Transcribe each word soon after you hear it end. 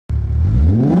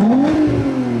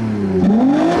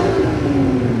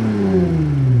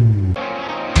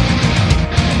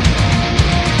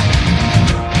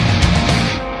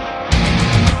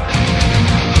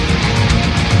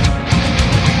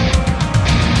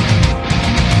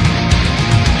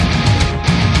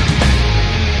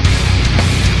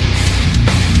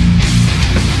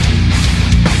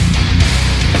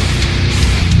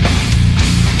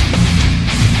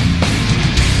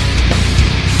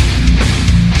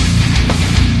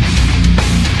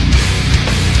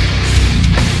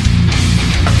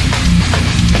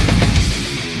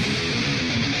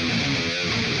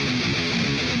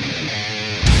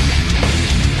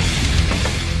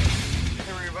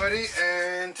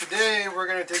Today we're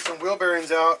going to take some wheel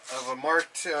bearings out of a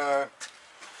marked out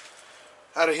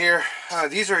of here.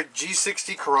 These are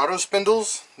G60 Corrado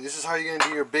spindles. This is how you're going to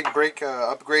do your big brake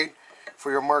upgrade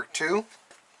for your Mark II.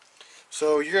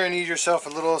 So you're going to need yourself a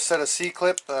little set of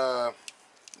C-clip, a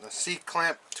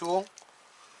C-clamp tool.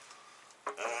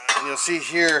 And you'll see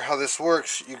here how this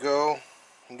works. You go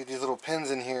and get these little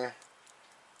pins in here,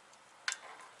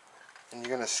 and you're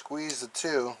going to squeeze the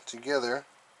two together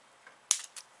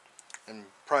and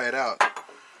pry it out.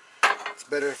 It's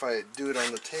better if I do it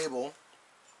on the table.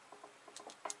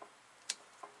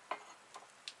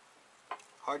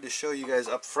 Hard to show you guys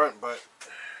up front, but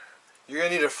you're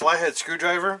going to need a flathead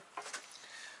screwdriver.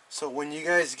 So when you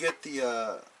guys get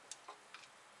the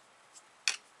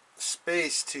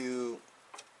space to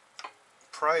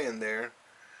pry in there,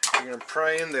 you're going to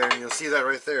pry in there, and you'll see that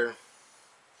right there.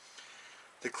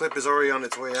 The clip is already on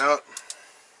its way out.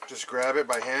 Just grab it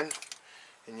by hand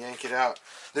and yank it out.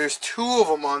 There's two of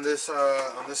them on this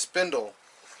spindle.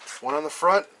 One on the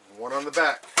front, one on the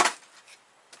back.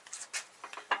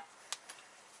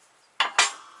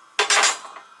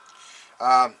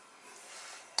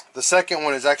 The second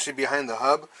one is actually behind the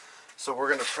hub, so we're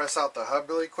going to press out the hub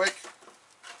really quick.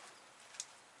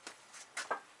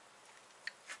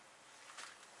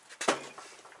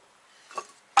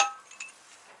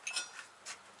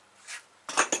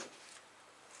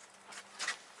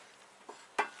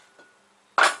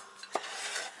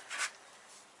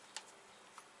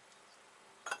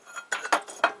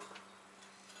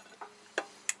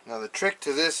 Now the trick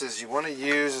to this is you want to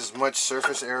use as much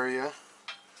surface area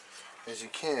as you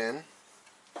can.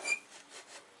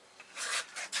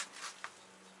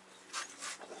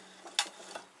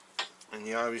 And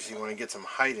you obviously want to get some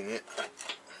height in it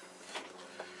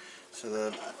so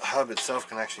the hub itself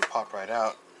can actually pop right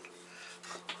out.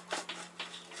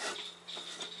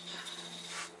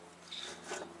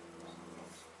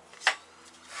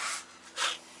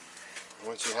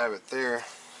 Once you have it there,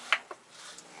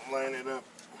 line it up.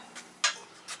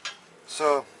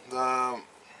 So the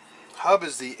hub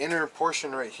is the inner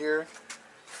portion right here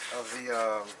of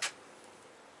the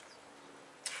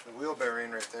wheel bearing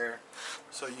right there.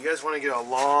 So you guys want to get a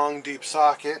long, deep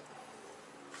socket.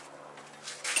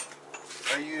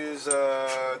 I use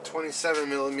 27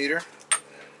 millimeter.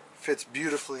 Fits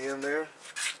beautifully in there.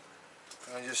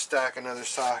 And I just stack another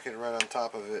socket right on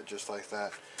top of it, just like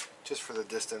that, just for the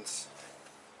distance.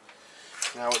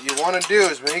 Now what you want to do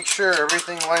is make sure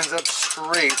everything lines up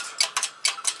straight,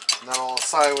 not all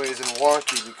sideways and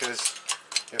wonky, because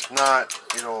if not,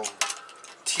 it'll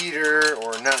teeter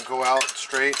or not go out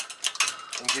straight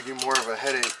and give you more of a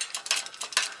headache.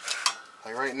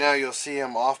 Like right now, you'll see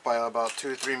I'm off by about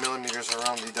 2 or 3 millimeters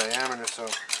around the diameter, so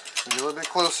get a little bit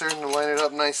closer to line it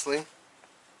up nicely.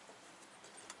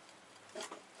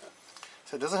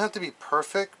 So it doesn't have to be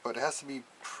perfect, but it has to be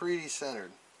pretty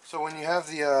centered. So when you have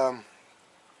the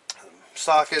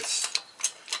sockets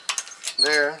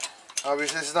there,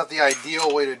 obviously this is not the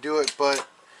ideal way to do it, but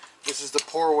this is the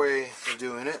poor way of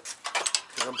doing it,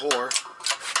 because I'm poor.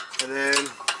 And then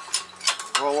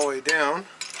go all the way down.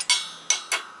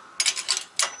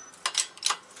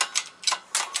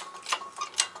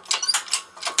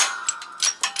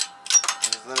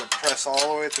 Just let it press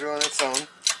all the way through on its own.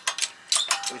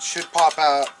 It should pop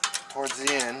out towards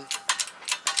the end.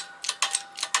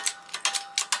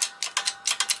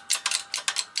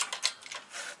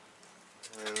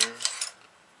 And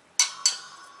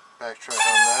backtrack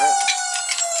on that.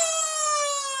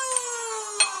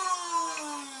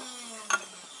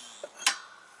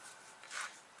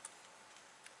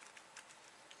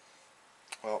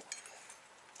 Well,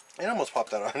 it almost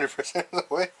popped out 100% of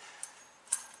the way.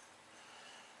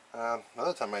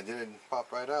 Another time I did it, it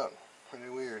popped right out. Pretty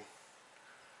weird.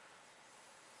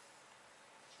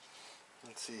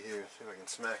 Let's see here, see if I can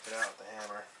smack it out with the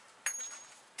hammer.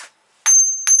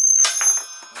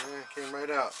 Yeah, it came right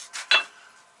out.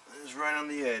 It was right on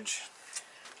the edge.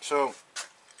 So,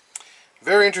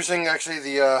 very interesting. Actually,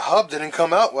 the hub didn't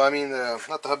come out. Well, I mean,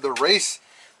 not the hub, the race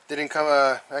didn't come.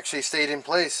 Actually, stayed in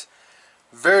place.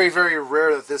 Very, very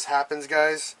rare that this happens,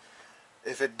 guys.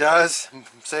 If it does,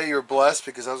 say you're blessed,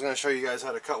 because I was going to show you guys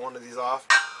how to cut one of these off.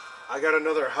 I got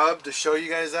another hub to show you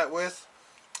guys that with.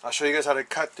 I'll show you guys how to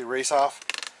cut the race off.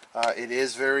 It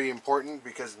is very important,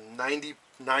 because 99%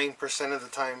 of the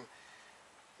time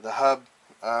the hub,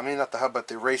 I mean not the hub, but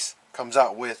the race comes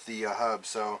out with the hub,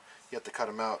 so you have to cut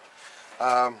them out.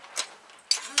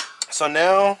 So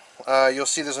now you'll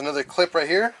see there's another clip right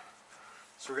here.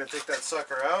 So we're going to take that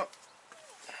sucker out.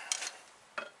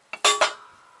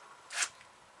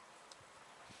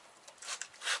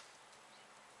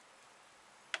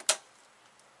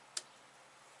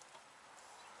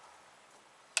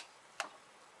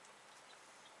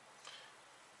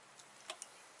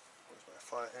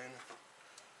 fly in.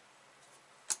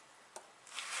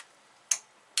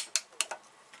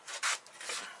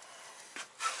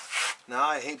 Now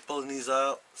I hate pulling these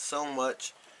out so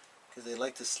much because they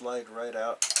like to slide right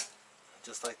out,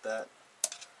 just like that.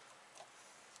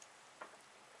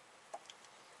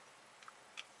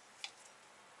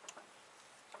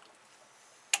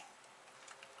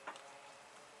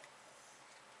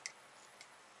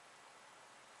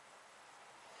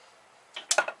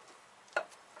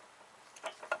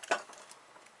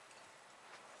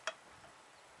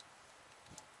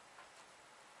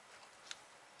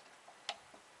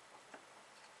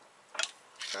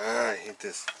 I hate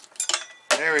this.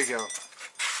 There we go.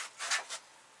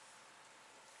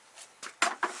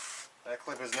 That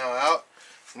clip is now out.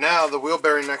 Now the wheel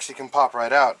bearing actually can pop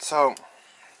right out. So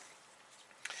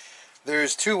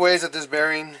there's two ways that this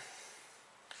bearing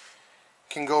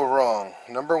can go wrong.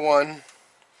 Number one,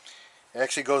 it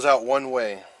actually goes out one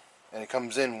way and it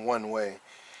comes in one way.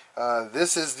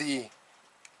 This is the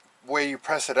way you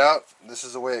press it out. This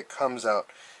is the way it comes out.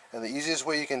 And the easiest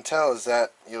way you can tell is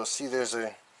that you'll see there's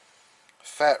a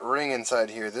fat ring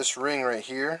inside here. This ring right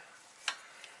here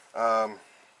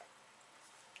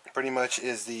pretty much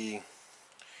is the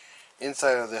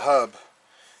inside of the hub.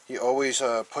 You always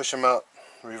push them out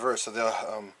reverse. So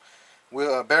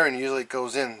the bearing usually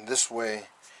goes in this way,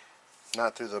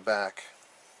 not through the back.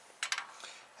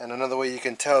 And another way you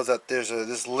can tell is that there's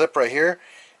this lip right here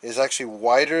is actually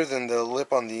wider than the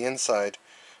lip on the inside.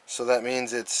 So that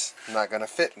means it's not going to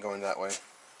fit going that way.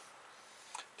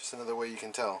 Just another way you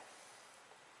can tell.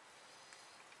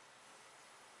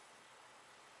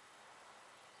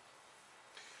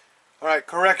 Alright,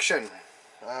 correction.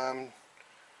 I'm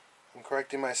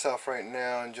correcting myself right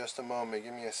now in just a moment.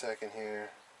 Give me a second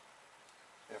here.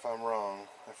 If I'm wrong.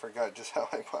 I forgot just how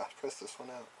I pressed this one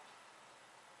out.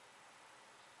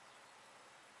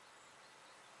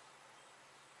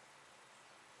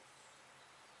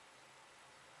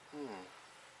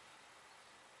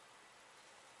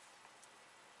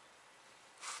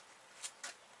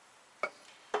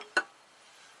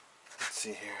 Let's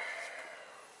see here.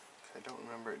 I don't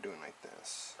remember it doing like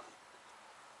this.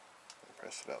 I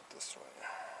press it out this way.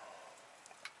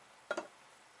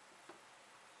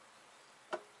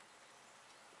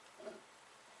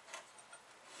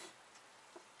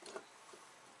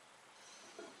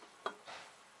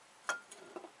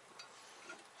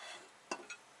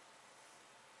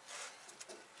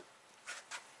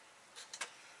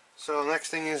 So the next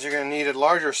thing is you're going to need a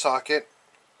larger socket,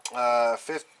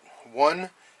 1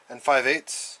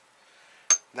 5/8.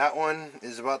 That one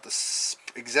is about the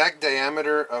exact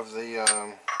diameter of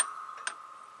the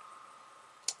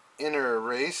inner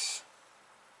race.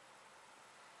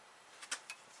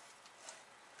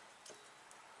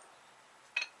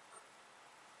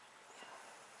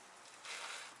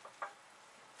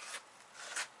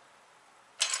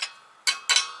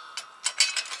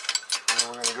 And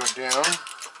we're going to go down.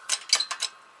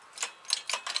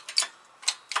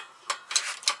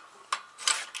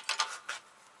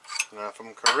 Now if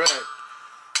I'm correct,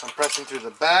 I'm pressing through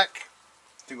the back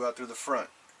to go out through the front.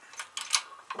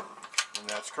 And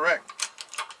that's correct.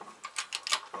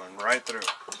 Going right through.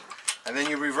 And then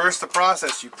you reverse the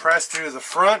process. You press through the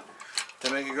front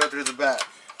to make it go through the back.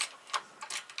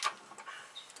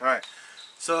 Alright,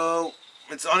 so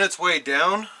it's on its way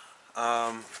down.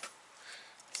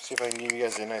 See if I can give you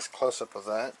guys a nice close-up of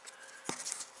that.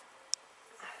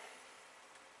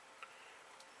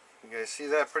 You guys see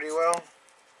that pretty well?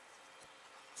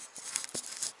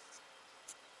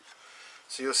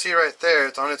 So you'll see right there,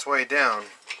 it's on its way down.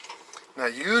 Now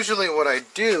usually what I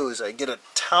do is I get a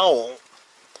towel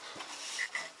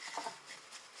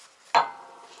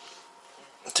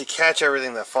to catch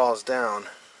everything that falls down.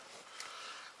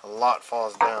 A lot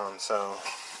falls down, so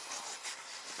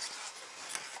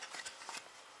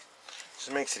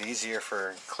just makes it easier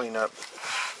for cleanup.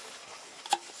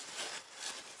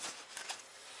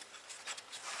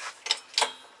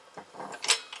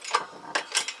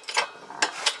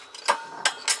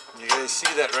 You guys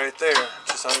see that right there,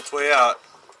 just on its way out.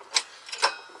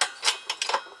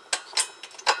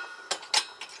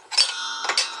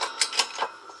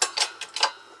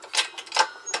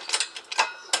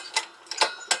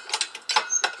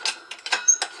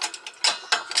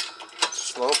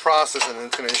 Slow process, and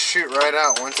it's going to shoot right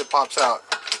out once it pops out.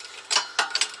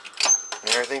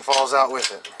 And everything falls out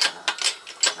with it.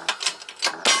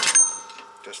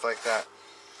 Just like that.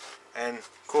 And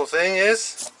cool thing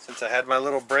is, since I had my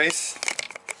little brace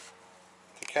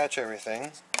to catch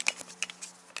everything,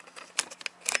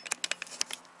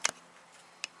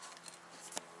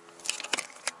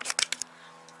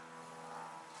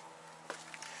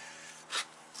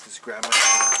 just grab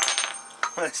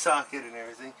my socket and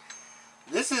everything.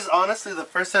 This is honestly the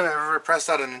first time I've ever pressed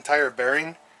out an entire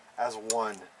bearing as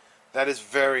one. That is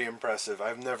very impressive.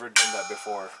 I've never done that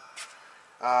before.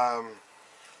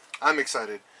 I'm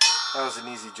excited. That was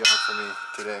an easy job for me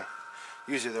today.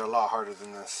 Usually they're a lot harder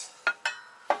than this.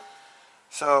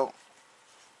 So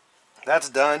that's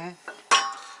done.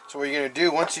 So what you're going to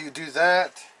do, once you do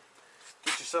that,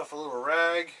 get yourself a little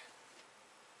rag.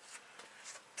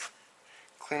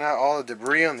 Clean out all the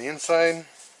debris on the inside.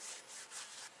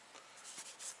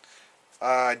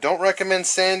 I don't recommend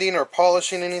sanding or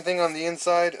polishing anything on the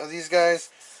inside of these guys.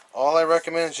 All I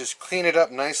recommend is just clean it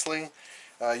up nicely.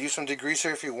 Use some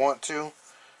degreaser if you want to.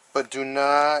 But do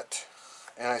not,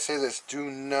 and I say this, do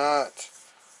not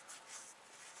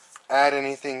add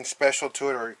anything special to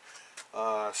it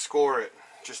or score it.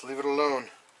 Just leave it alone.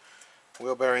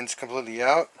 Wheel bearing's completely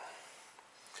out.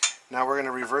 Now we're going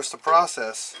to reverse the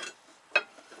process.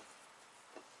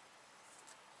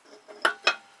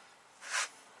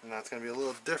 Now it's going to be a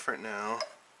little different now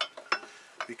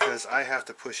because I have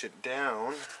to push it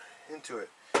down into it.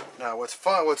 Now what's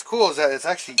cool is that it's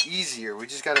actually easier. We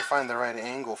just got to find the right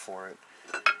angle for it.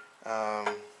 And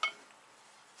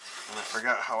I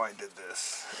forgot how I did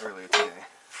this earlier today.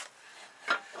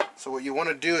 So what you want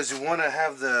to do is you want to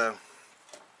have the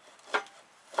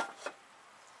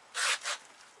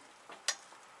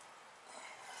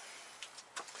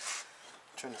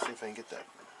trying to see if I can get that.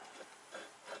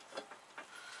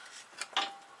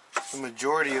 The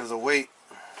majority of the weight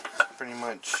pretty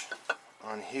much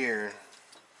on here.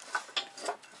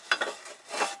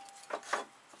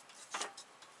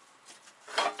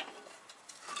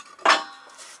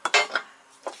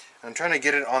 I'm trying to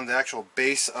get it on the actual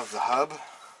base of the hub,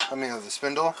 of the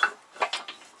spindle.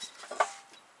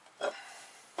 I'm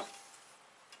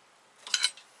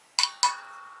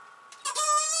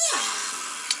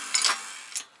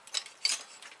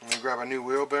going to grab a new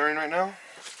wheel bearing right now.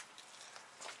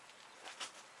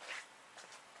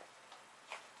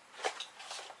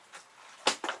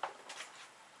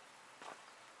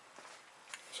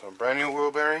 So a brand new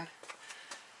wheel bearing.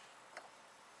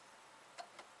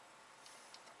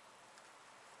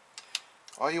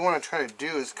 All you want to try to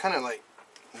do is kind of like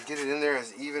get it in there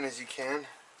as even as you can.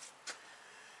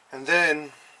 And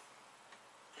then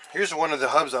here's one of the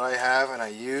hubs that I have and I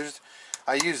used.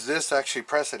 I use this to actually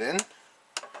press it in.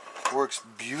 Works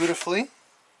beautifully.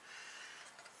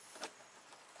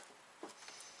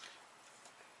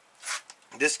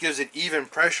 This gives it even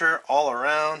pressure all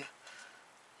around.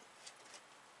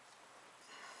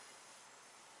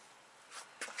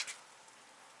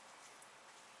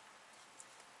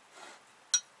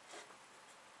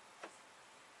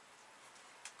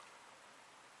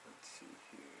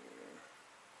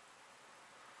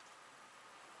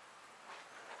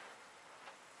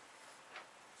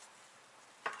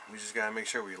 We just got to make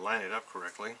sure we line it up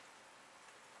correctly.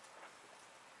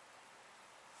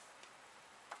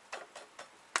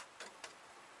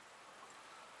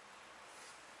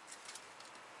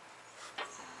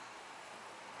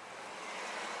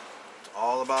 It's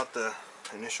all about the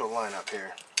initial lineup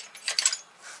here.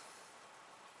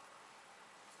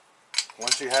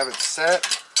 Once you have it set,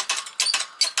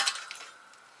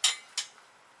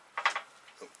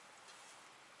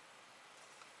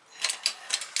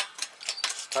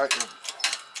 start to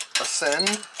ascend.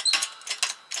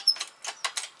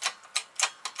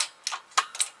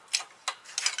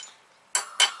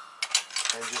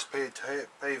 And just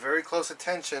pay very close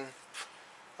attention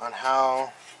on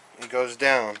how it goes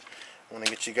down. I'm going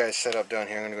to get you guys set up down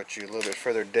here. I'm going to get you a little bit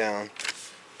further down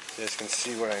so you guys can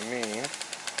see what I mean.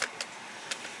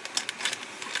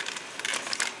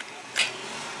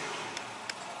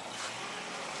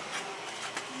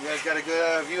 You guys got a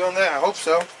good view on that? I hope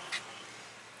so.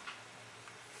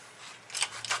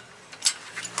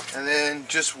 And then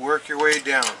just work your way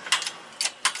down.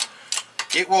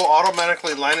 It will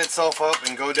automatically line itself up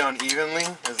and go down evenly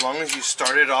as long as you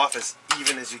start it off as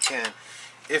even as you can.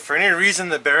 If for any reason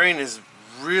the bearing is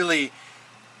really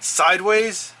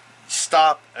sideways,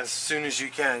 stop as soon as you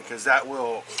can, because that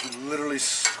will literally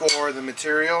score the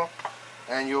material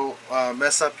and you'll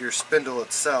mess up your spindle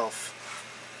itself.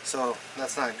 So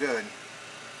that's not good.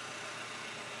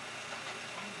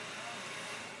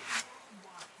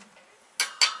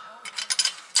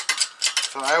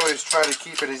 So I always try to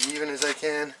keep it as even as I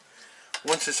can.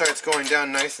 Once it starts going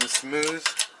down nice and smooth,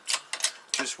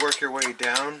 just work your way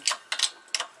down.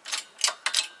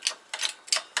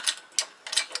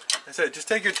 Like I said, just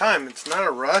take your time. It's not a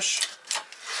rush.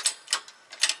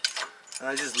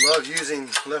 I just love using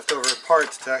leftover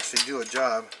parts to actually do a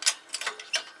job.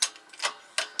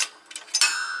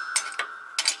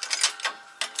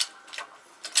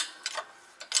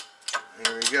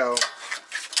 There we go.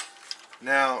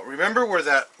 Now remember where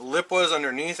that lip was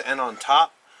underneath and on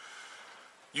top?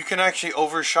 You can actually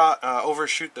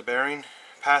overshoot the bearing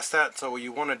past that. So what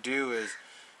you want to do is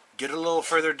get a little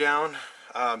further down.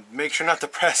 Make sure not to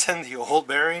press in the old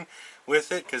bearing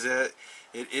with it, because it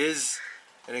is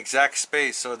an exact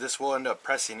space, so this will end up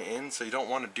pressing in, so you don't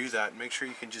want to do that. Make sure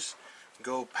you can just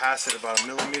go past it about a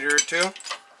millimeter or two,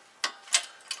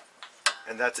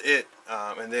 and that's it.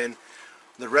 And then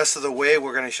the rest of the way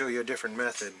we're going to show you a different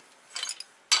method,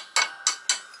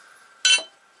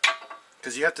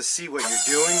 because you have to see what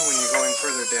you're doing when you're going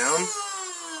further down.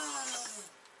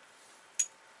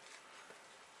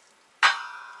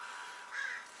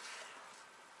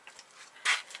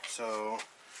 So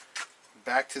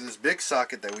back to this big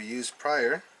socket that we used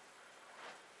prior.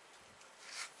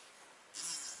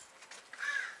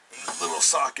 Little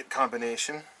socket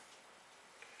combination.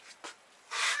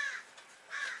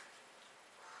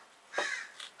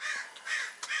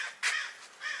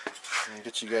 Let me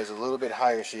get you guys a little bit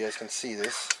higher so you guys can see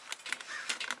this.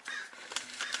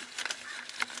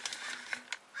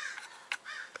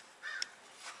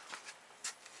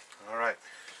 Alright,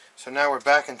 so now we're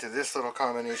back into this little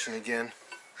combination again.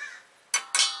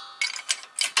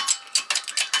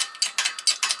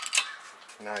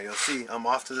 Now you'll see I'm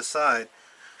off to the side.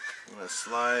 I'm going to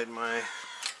slide my,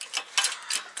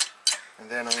 and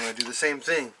then I'm going to do the same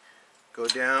thing. Go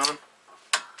down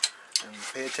and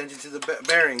pay attention to the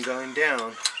bearing going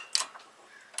down.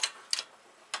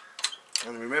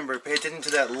 And remember, pay attention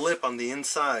to that lip on the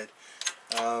inside.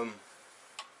 Right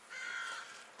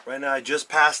now I just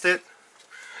passed it.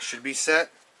 It should be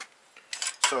set.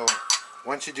 So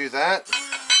once you do that,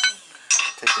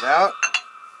 take it out,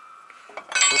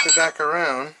 flip it back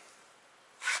around,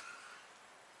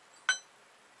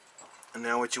 and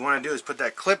now what you want to do is put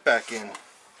that clip back in.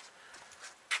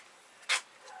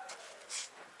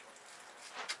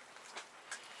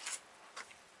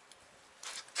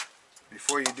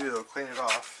 Before you do though, clean it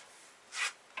off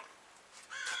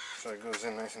so it goes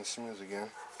in nice and smooth again.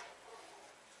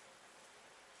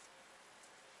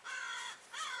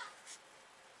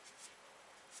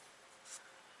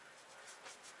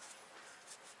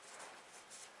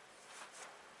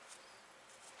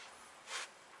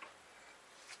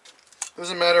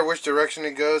 Doesn't matter which direction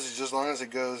it goes, it's just as long as it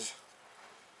goes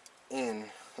in.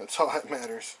 That's all that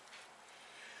matters.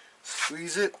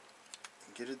 Squeeze it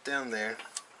and get it down there.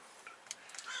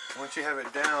 Once you have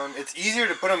it down, it's easier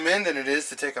to put them in than it is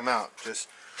to take them out.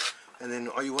 And then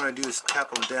all you want to do is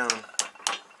tap them down.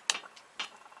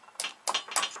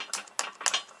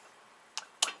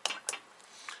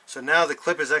 So now the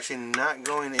clip is actually not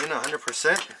going in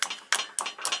 100%,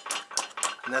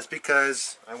 and that's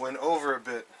because I went over a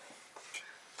bit.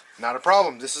 Not a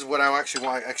problem. This is what I actually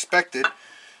expected,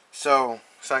 so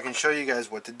I can show you guys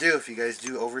what to do if you guys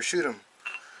do overshoot them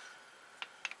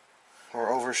or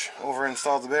over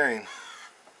install the bearing.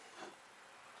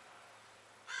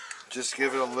 Just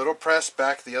give it a little press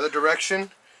back the other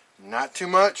direction, not too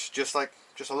much, just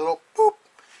a little poop,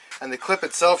 and the clip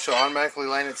itself shall automatically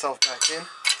line itself back in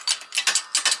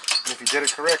if you did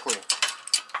it correctly.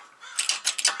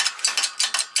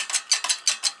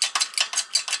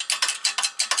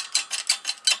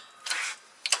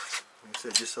 Like I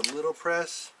said, just a little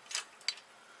press.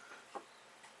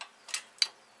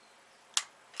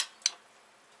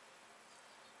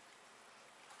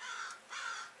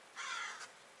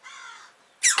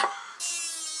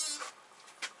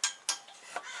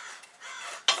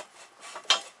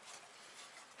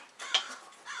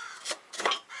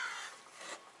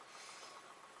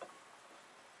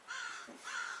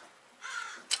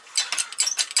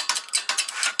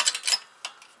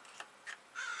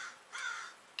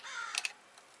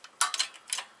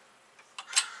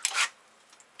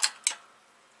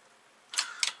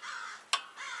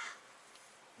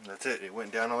 That's it. It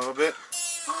went down a little bit.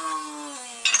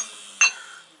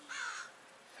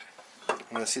 You're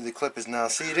going to see the clip is now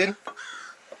seated,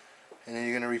 and then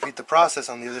you're going to repeat the process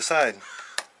on the other side.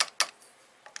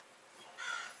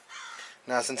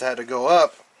 Now since I had to go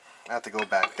up, I have to go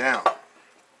back down.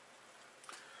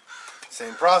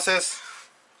 Same process.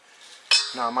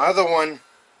 Now my other one,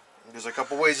 there's a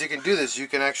couple ways you can do this. You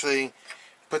can actually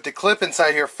put the clip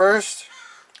inside here first.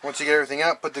 Once you get everything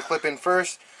out, put the clip in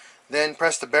first, then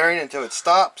press the bearing until it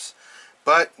stops.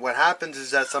 But what happens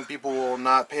is that some people will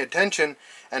not pay attention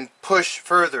and push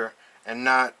further and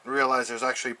not realize there's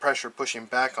actually pressure pushing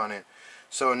back on it.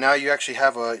 So now you actually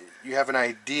have an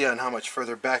idea on how much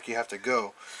further back you have to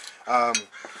go.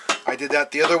 I did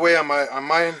that the other way on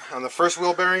the first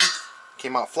wheel bearing.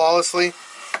 Came out flawlessly.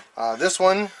 This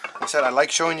one, like I said, I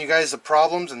like showing you guys the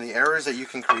problems and the errors that you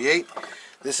can create.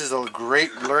 This is a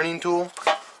great learning tool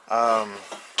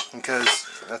because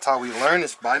that's how we learn,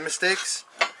 is by mistakes.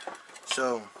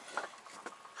 So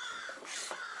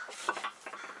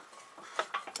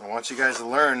I want you guys to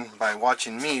learn by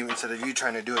watching me instead of you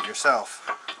trying to do it yourself.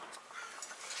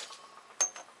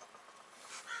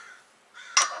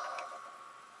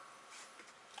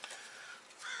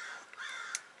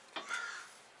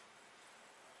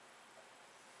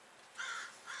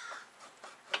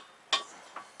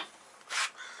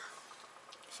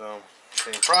 So,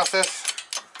 same process.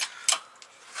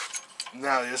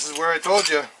 Now, this is where I told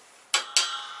you,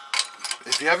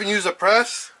 if you haven't used a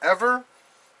press ever,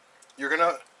 you're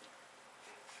gonna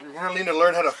need to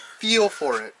learn how to feel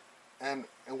for it. And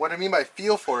what I mean by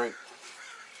feel for it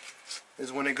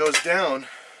is when it goes down,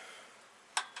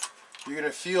 you're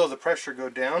gonna feel the pressure go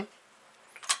down,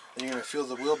 and you're gonna feel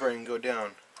the wheel bearing go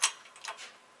down,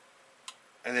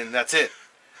 and then that's it.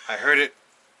 I heard it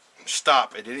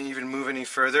stop. It didn't even move any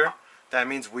further. That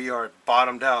means we are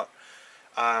bottomed out.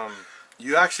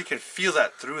 You actually can feel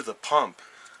that through the pump,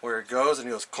 where it goes and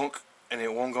it goes clunk and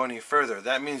it won't go any further.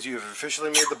 That means you've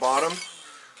officially made the bottom,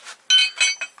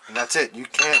 and that's it. You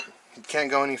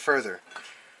can't go any further.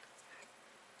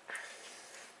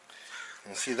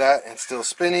 And see that? It's still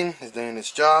spinning. It's doing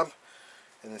its job,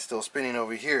 and it's still spinning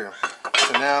over here.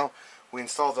 So now we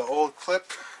install the old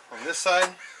clip on this side.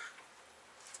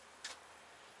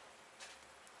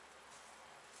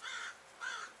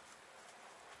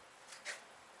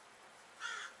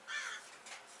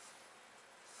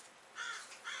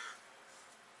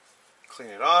 Clean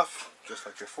it off, just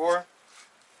like before.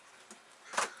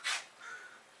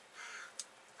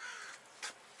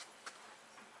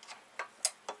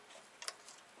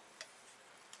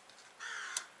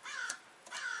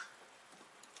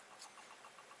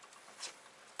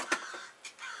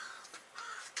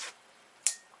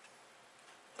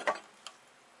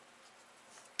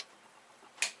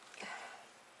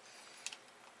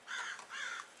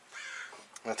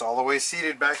 That's all the way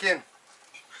seated back in.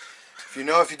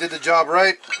 If you did the job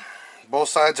right, both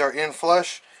sides are in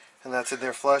flush, and that's in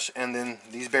there flush, and then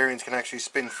these bearings can actually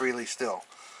spin freely still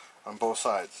on both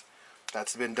sides.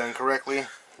 That's been done correctly.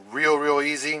 Real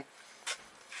easy.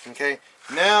 Okay,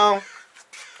 now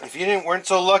if you weren't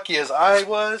so lucky as I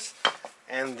was,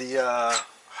 and the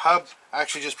hub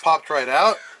actually just popped right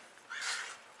out,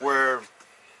 where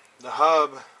the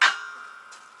hub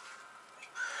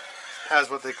has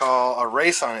what they call a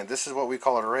race on it. This is what we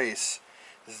call a race.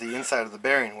 This is the inside of the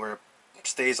bearing where it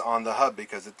stays on the hub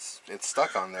because it's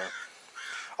stuck on there.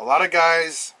 A lot of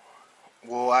guys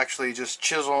will actually just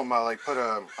chisel them,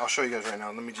 I'll show you guys right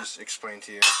now. Let me just explain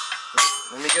to you.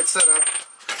 Let me get set up,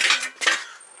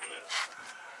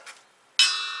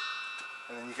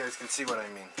 and then you guys can see what I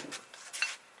mean.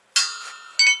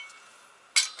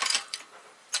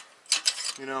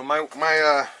 You know, my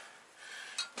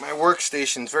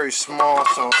workstation's very small,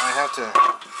 so I have to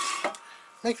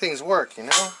make things work, you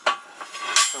know.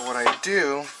 So what I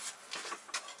do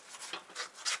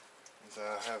is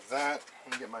I have that.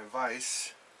 Let me get my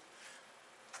vise.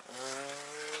 I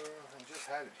just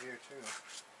had it here too.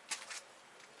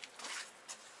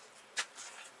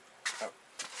 Oh.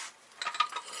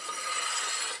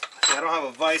 See, I don't have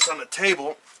a vise on the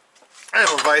table. I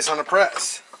have a vise on the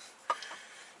press.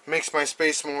 Makes my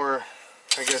space more,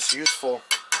 I guess, useful.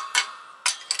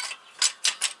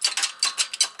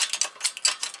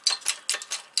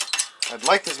 I'd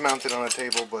like this mounted on a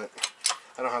table, but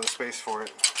I don't have the space for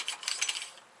it.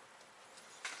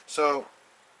 So,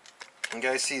 you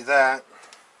guys see that.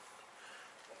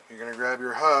 You're going to grab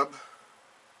your hub.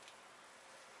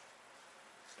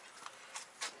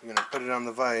 You're going to put it on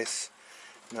the vise.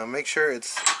 Now make sure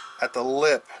it's at the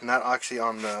lip, not actually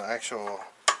on the actual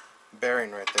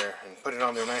bearing right there. And put it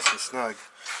on there nice and snug.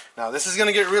 Now this is going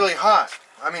to get really hot.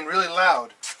 I mean really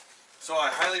loud. So I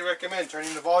highly recommend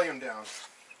turning the volume down.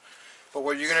 But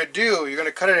what you're going to do, you're going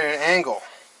to cut it at an angle.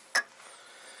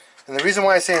 And the reason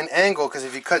why I say an angle, because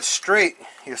if you cut straight,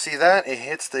 you'll see that it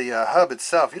hits the hub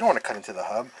itself. You don't want to cut into the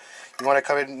hub. You want to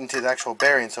cut it into the actual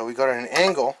bearing. So we go to an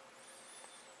angle,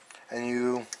 and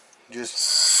you just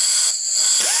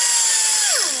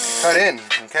cut in,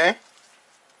 okay?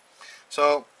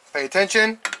 So pay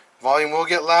attention. Volume will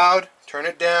get loud. Turn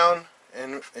it down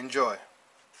and enjoy.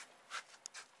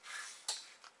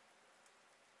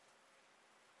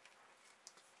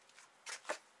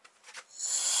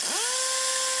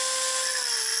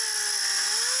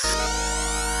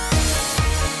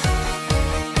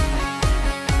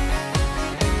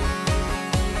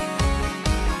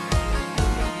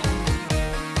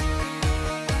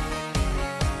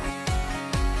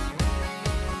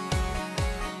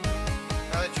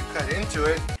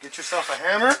 to it, get yourself a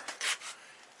hammer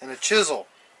and a chisel.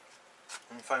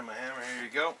 Let me find my hammer. Here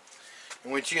you go.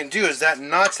 And what you can do is that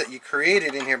notch that you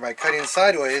created in here by cutting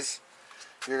sideways,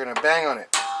 you're going to bang on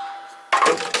it.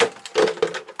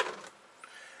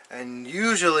 And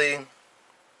usually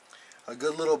a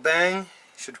good little bang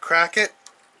should crack it,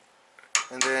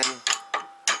 and then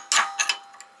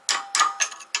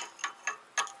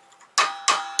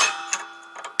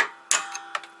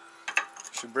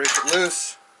should break it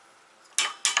loose,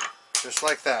 just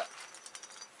like that.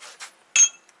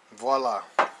 Voila.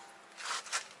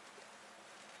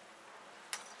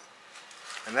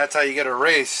 And that's how you get a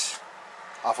race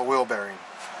off a wheel bearing.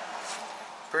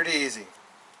 Pretty easy.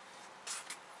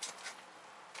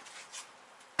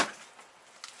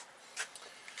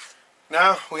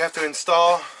 Now we have to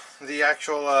install the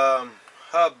actual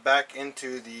hub back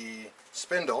into the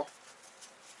spindle.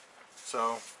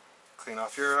 So clean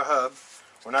off your hub.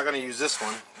 We're not going to use this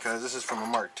one because this is from a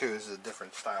Mark II. This is a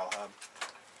different style hub.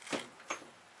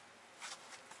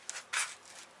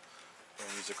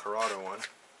 I'll use a Corrado one.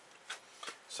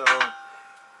 So alright,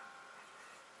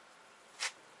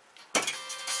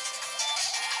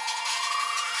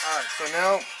 so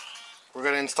now we're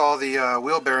going to install the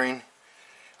wheel bearing,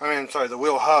 the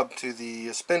wheel hub to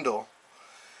the spindle.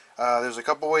 There's a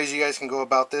couple ways you guys can go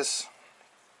about this.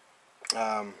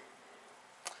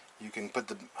 You can put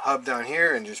the hub down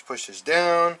here and just push this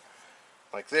down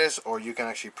like this, or you can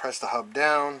actually press the hub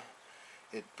down.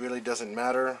 It really doesn't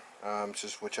matter. It's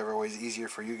just whichever way is easier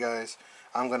for you guys.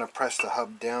 I'm going to press the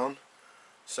hub down.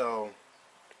 So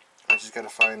I just got to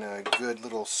find a good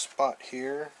little spot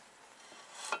here.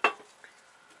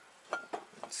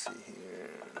 Let's see here.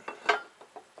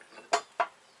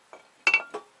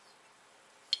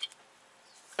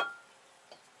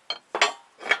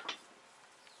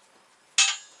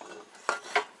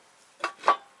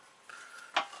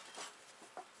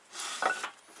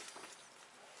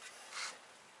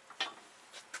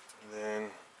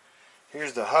 Then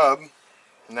here's the hub.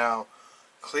 Now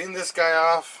clean this guy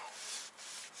off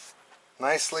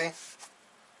nicely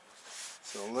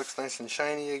so it looks nice and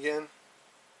shiny again.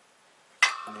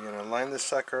 And you're going to line this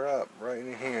sucker up right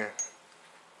in here.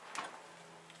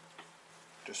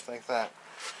 Just like that.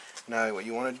 Now what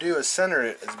you want to do is center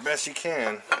it as best you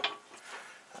can.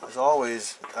 As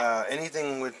always,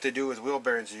 anything to do with wheel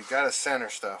bearings, you got to center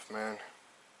stuff, man.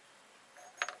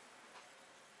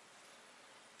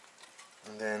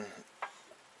 And then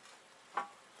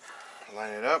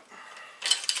line it up.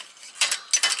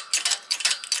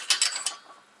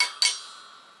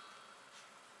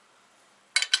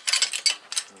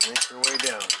 And make your way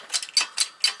down.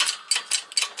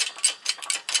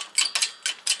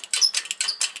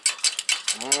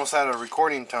 I'm almost out of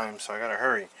recording time, so I gotta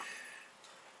hurry.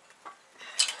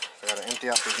 I gotta empty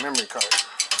out this memory card.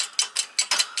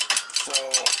 So,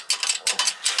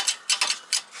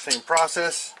 same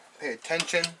process. Pay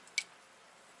attention.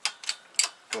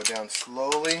 Go down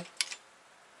slowly.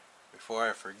 Before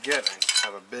I forget, I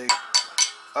have a big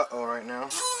uh-oh right now.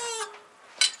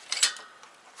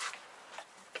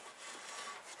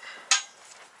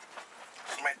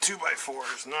 My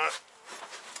 2x4 is not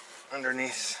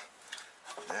underneath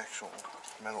the actual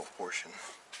metal portion.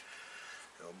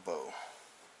 It'll bow.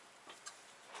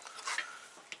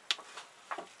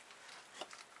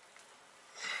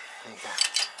 Okay.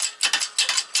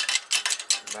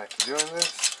 Back to doing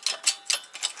this.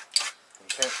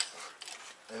 Okay.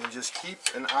 And just keep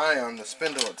an eye on the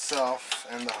spindle itself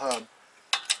and the hub.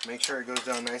 Make sure it goes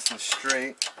down nice and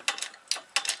straight.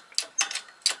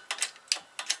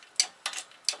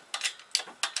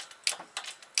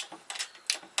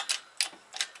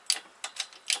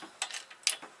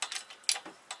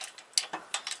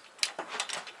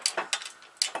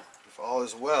 If all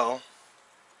is well,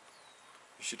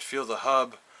 you should feel the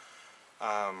hub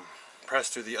press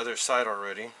through the other side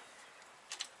already.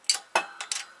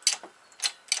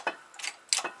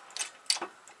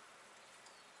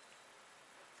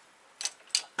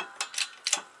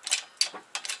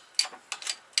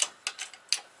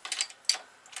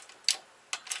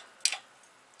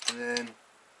 And then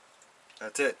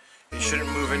that's it. It shouldn't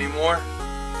move anymore.